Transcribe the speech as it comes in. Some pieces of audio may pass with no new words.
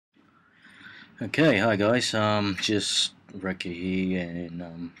Okay, hi guys. Just Rekka here,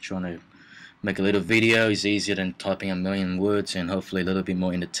 and trying to make a little video. It's easier than typing a million words, and hopefully a little bit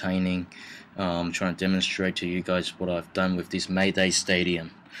more entertaining. Trying to demonstrate to you guys what I've done with this Mayday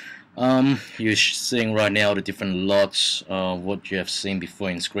Stadium. You're seeing right now the different lots, what you have seen before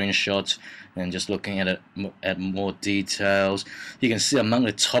in screenshots, and just looking at it at more details. You can see among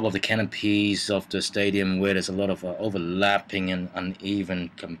the top of the canopies of the stadium where there's a lot of overlapping and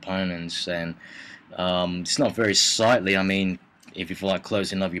uneven components, and it's not very sightly. I mean, if you fly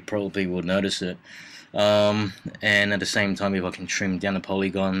close enough, you probably will notice it. And at the same time, if I can trim down the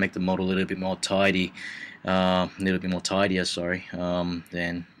polygon, make the model a little bit more tidy, sorry,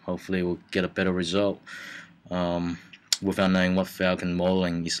 then hopefully we'll get a better result without knowing what Falcon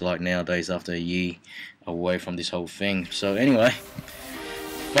modeling is like nowadays after a year away from this whole thing. So anyway,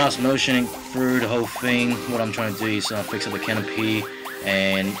 fast motioning through the whole thing. What I'm trying to do is fix up the canopy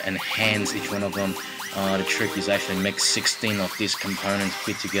and enhance each one of them. The trick is actually make 16 of these components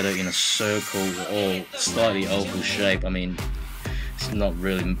fit together in a circle or slightly oval shape. I mean, it's not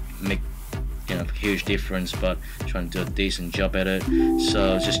really make huge difference, but trying to do a decent job at it.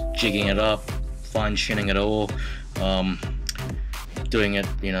 So just jigging it up, fine-tuning it all, doing it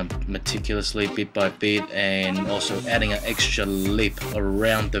meticulously bit by bit, and also adding an extra lip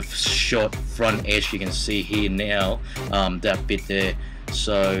around the short front edge. You can see here now that bit there,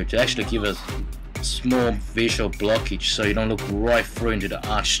 so to actually give a small visual blockage so you don't look right through into the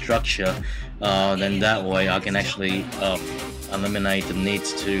arch structure, then that way I can actually eliminate the need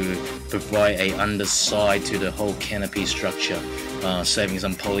to provide a underside to the whole canopy structure, saving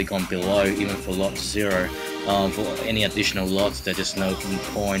some polygon below even for lot 0. For any additional lots, there's just no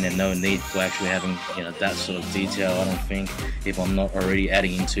point and no need for actually having that sort of detail, I don't think, if I'm not already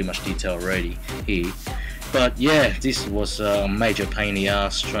adding in too much detail already here. But yeah, this was a major pain in the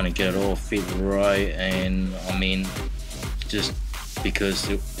ass trying to get it all fit right, and I mean, just because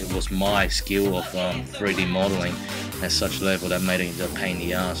it was my skill of 3D modeling at such level that made it into a pain in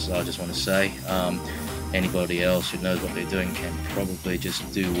the ass. So I just want to say, anybody else who knows what they're doing can probably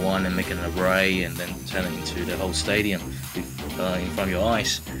just do one and make an array and then turn it into the whole stadium in front of your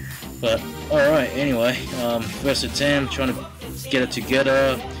eyes. But alright, anyway, first attempt, trying to get it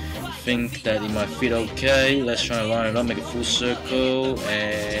together. Think that it might fit okay. Let's try and line it up, make a full circle,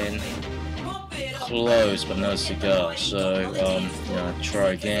 and close but no cigar. So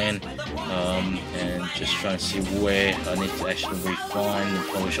try again, and just try and see where I need to actually refine and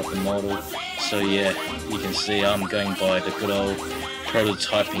polish up the model. So yeah, you can see I'm going by the good old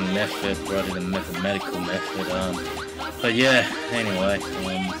prototyping method rather than mathematical method. But yeah, anyway,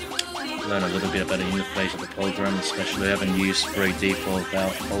 learn a little bit about the interface of the program, especially I haven't used 3D for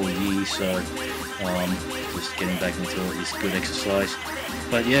about a whole year, so just getting back into it is good exercise.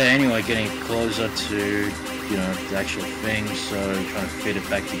 But yeah, anyway, getting closer to the actual thing, so trying to fit it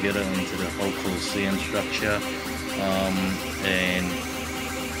back together into the whole Colosseum structure, and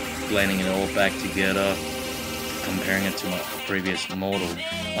blending it all back together, comparing it to my previous model.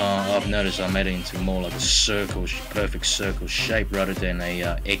 I've noticed I made it into more like a circle, perfect circle shape rather than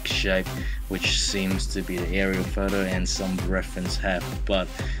a X shape, which seems to be the aerial photo and some reference have, but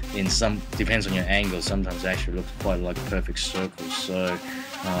in some, depends on your angle, sometimes it actually looks quite like a perfect circle. So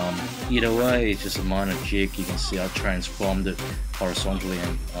either way, it's just a minor jig. You can see I transformed it horizontally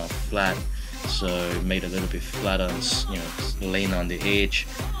and flat, so it made it a little bit flatter and lean on the edge.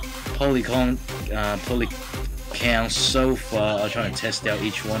 Polygon count so far, I'm trying to test out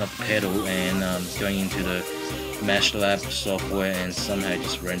each one of the pedal and going into the MeshLab software, and somehow it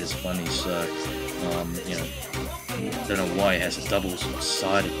just renders funny. So don't know why it has a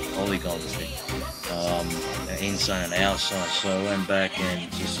double-sided polygon thing, inside and outside. So I went back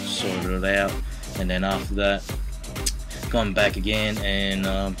and just sorted it out, and then after that gone back again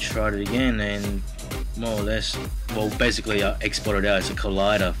and tried it again, and more or less, well, basically I exported it out as a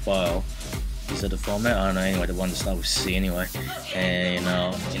collider file. Is that the format? I don't know, anyway, the one that starts with C anyway, and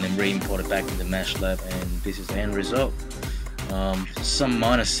then re-import it back into MeshLab, and this is the end result. Some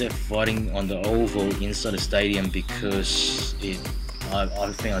minor set fighting on the oval inside the stadium because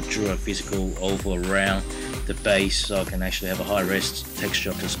I think I drew a physical oval around the base so I can actually have a high res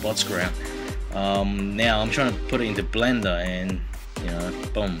texture of the spots ground. Now I'm trying to put it into Blender, and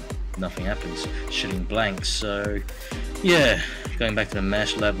boom, nothing happens, shooting blank. So yeah, going back to the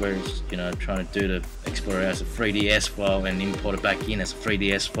MeshLab where it's trying to do the export as a 3ds file and import it back in as a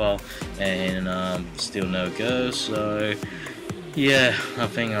 3ds file, and still no go. So yeah, I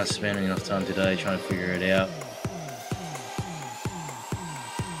think I spent enough time today trying to figure it out.